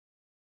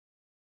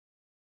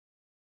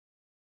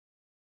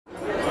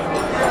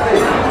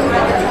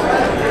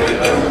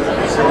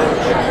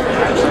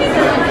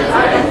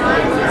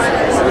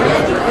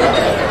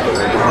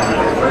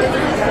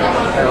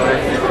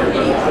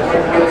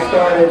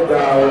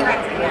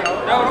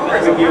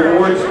with the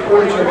awards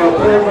portion of our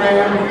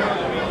program.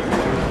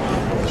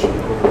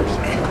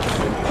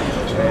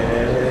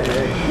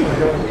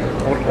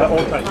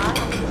 Hold tight.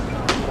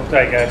 Hold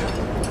tight, guys.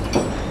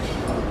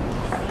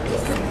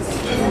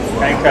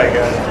 Hang tight,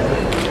 guys.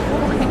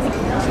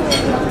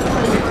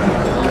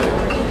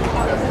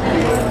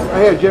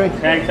 Right here, Jimmy.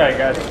 Hang tight,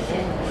 guys.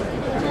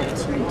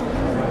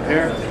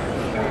 Here.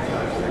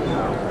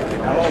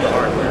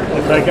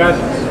 Hold tight, guys.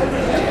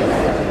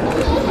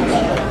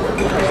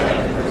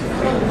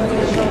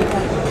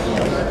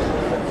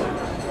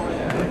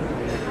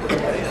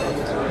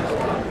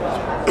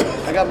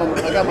 I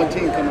got my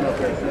team coming up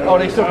here. Oh,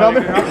 they still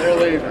coming? They're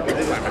leaving.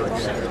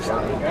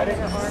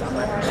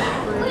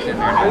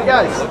 Hey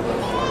guys.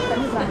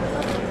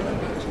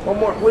 One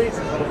more, please.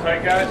 Hold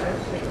tight, guys.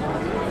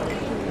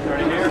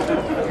 Right here.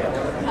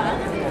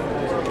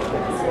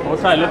 Hold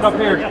tight. Look up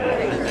here.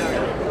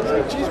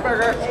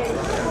 Cheeseburger.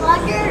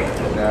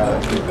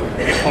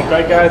 Hold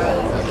tight, guys.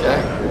 Okay.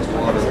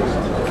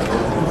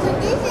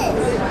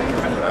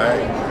 All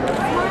right.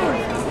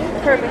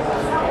 Perfect.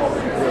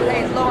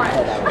 Hey,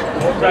 Lauren.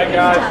 Hold tight,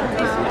 guys.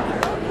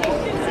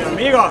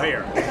 Amigo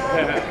here. Hold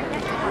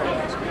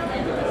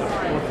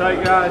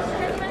tight, guys.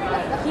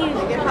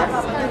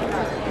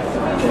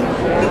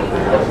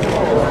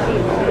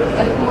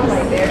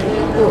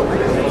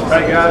 Hold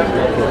tight, guys.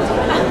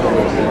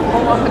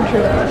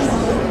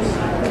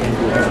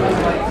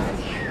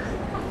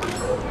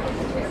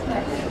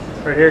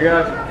 Right here,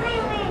 guys.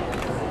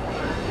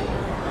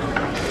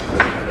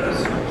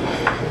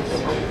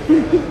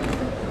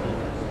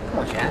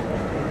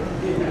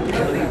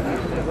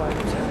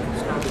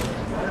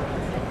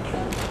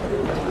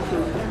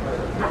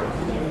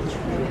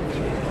 Come on,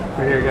 Chad.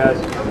 Right here, guys.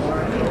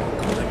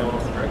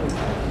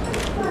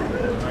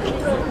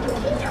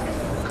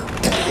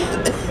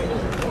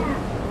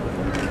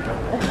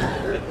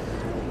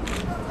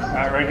 All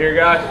right, right here,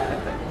 guys.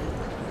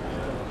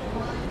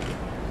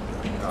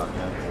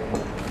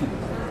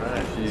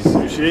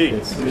 Sushi.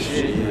 It's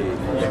sushi.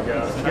 There you go.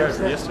 You guys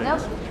are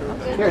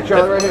yesterday. Here,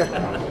 Charlie, right here.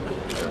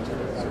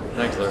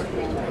 Thanks, Larry.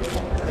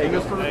 Hey, go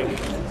for me.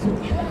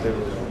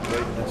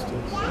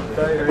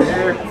 Okay, right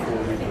here.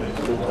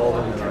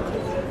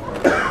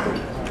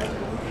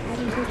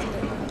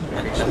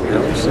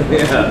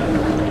 Yeah.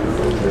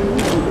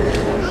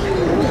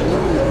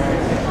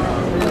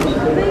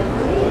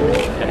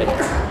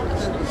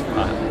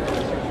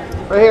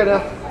 Right here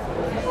now.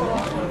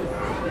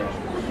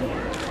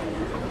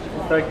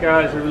 Right,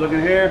 guys, are we looking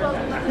here?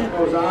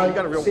 I was on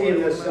seeing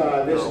this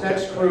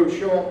next crew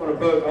show up on a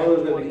boat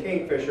other than the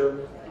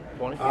Kingfisher.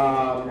 But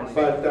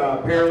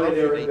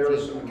apparently there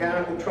was some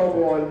mechanical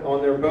trouble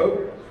on their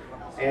boat,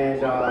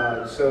 and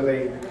so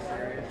they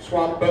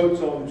swapped boats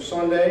on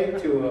Sunday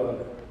to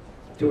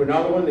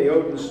another one, the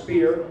Odin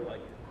Spear.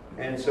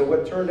 And so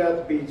what turned out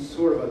to be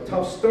sort of a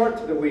tough start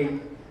to the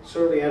week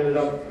certainly ended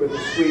up with a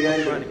sweet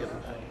ending.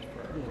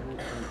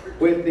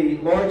 With the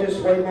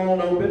largest White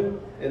Marlin Open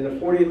in the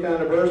 40th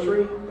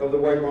anniversary of the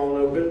White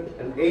Marlin Open,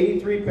 an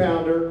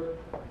 83-pounder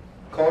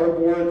caught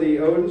aboard the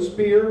Odin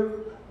Spear,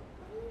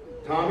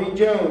 Tommy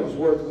Jones,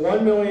 worth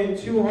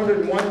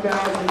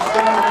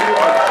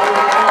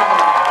 $1,201,740.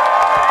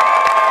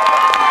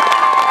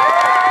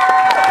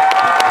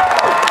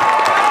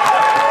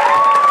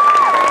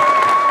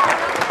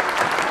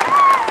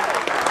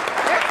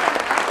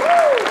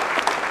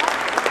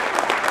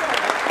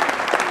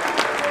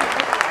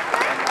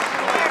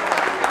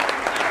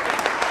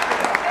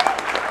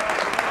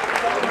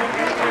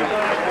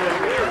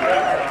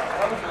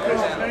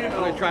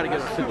 Trying to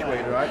get it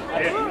situated, right?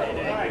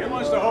 Who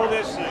wants to hold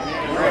this thing?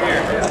 Right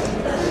here.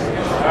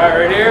 All right,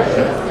 right here.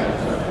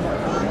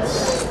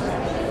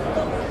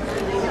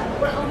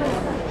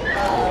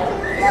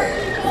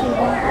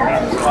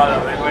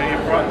 Anybody in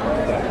front?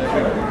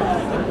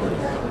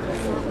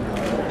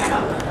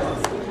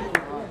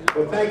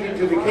 Well, thank you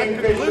to the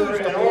Kingfisher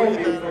and all of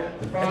you for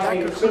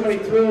providing so many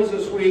thrills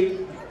this week.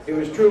 It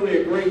was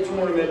truly a great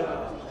tournament,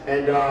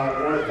 and I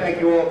want to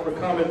thank you all for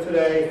coming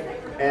today.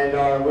 And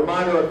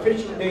reminder of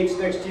fishing dates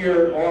next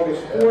year,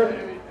 August 4th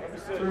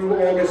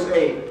through August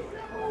 8th.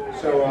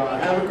 So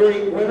have a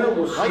great winter.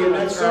 We'll see you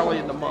next summer.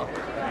 In the month.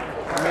 Good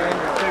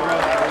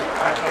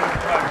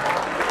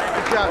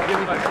job,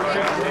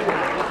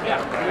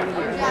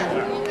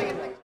 Jimmy.